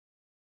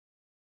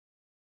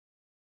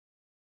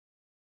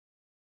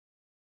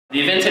The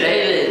event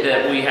today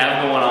that we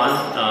have going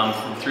on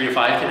from 3 to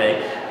 5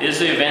 today is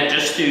the event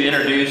just to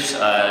introduce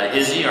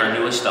Izzy, our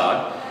newest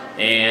dog,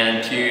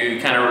 and to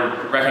kind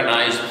of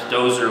recognize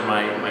Dozer,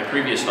 my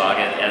previous dog,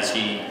 as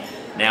he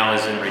now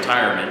is in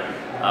retirement.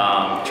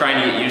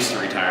 Trying to get used to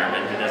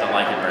retirement. He doesn't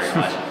like it very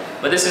much.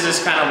 But this is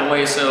just kind of a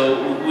way,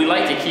 so we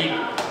like to keep,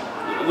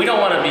 we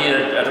don't want to be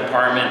a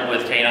department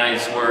with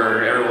K-9s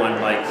where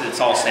everyone, it's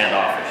all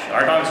standoffish.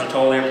 Our dogs are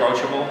totally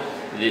approachable.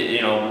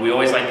 You know, we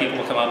always like people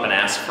to come up and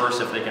ask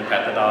first if they can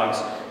pet the dogs.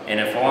 And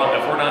if we're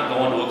not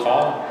going to a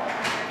call,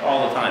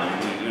 all the time,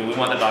 we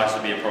want the dogs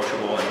to be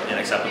approachable and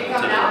acceptable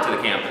to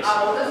the campus.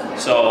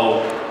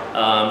 So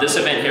this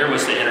event here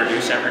was to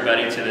introduce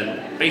everybody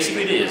to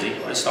basically to Izzy,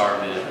 the star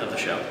of the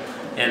show.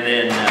 And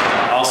then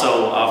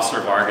also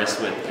Officer Vargas,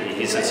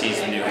 since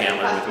he's the new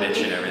handler with Mitch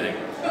and everything.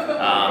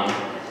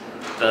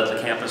 The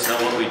campus know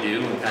what we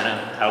do and kind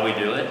of how we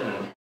do it.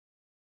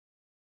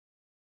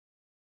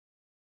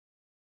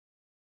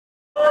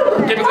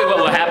 Typically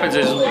what happens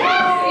is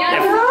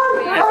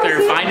if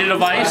they're finding a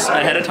device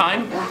ahead of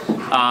time,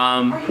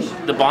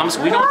 the bombs,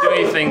 we don't do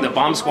anything, the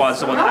bomb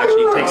squad's the one that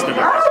actually takes the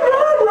device.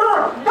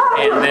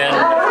 And then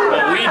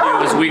what we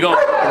do is we go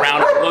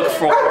around and look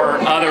for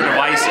other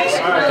devices,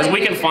 because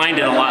we can find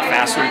it a lot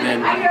faster than,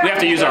 we have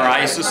to use our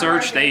eyes to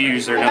search, they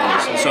use their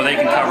nose, and so they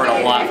can cover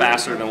it a lot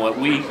faster than what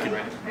we can,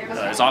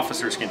 as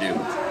officers can do.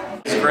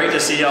 It's great to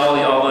see all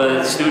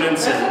the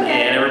students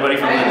and everybody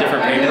from the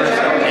different papers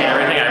and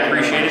everything. I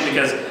appreciate it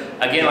because,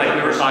 again, like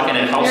we were talking,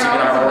 it helps to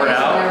get our word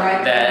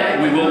out that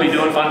we will be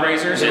doing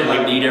fundraisers and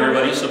we need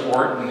everybody's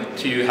support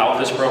to help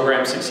this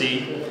program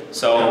succeed.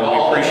 So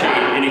we appreciate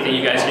anything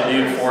you guys can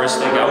do for us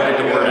to get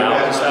the word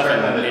out and stuff,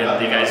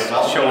 and you guys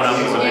showing up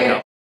is a big help.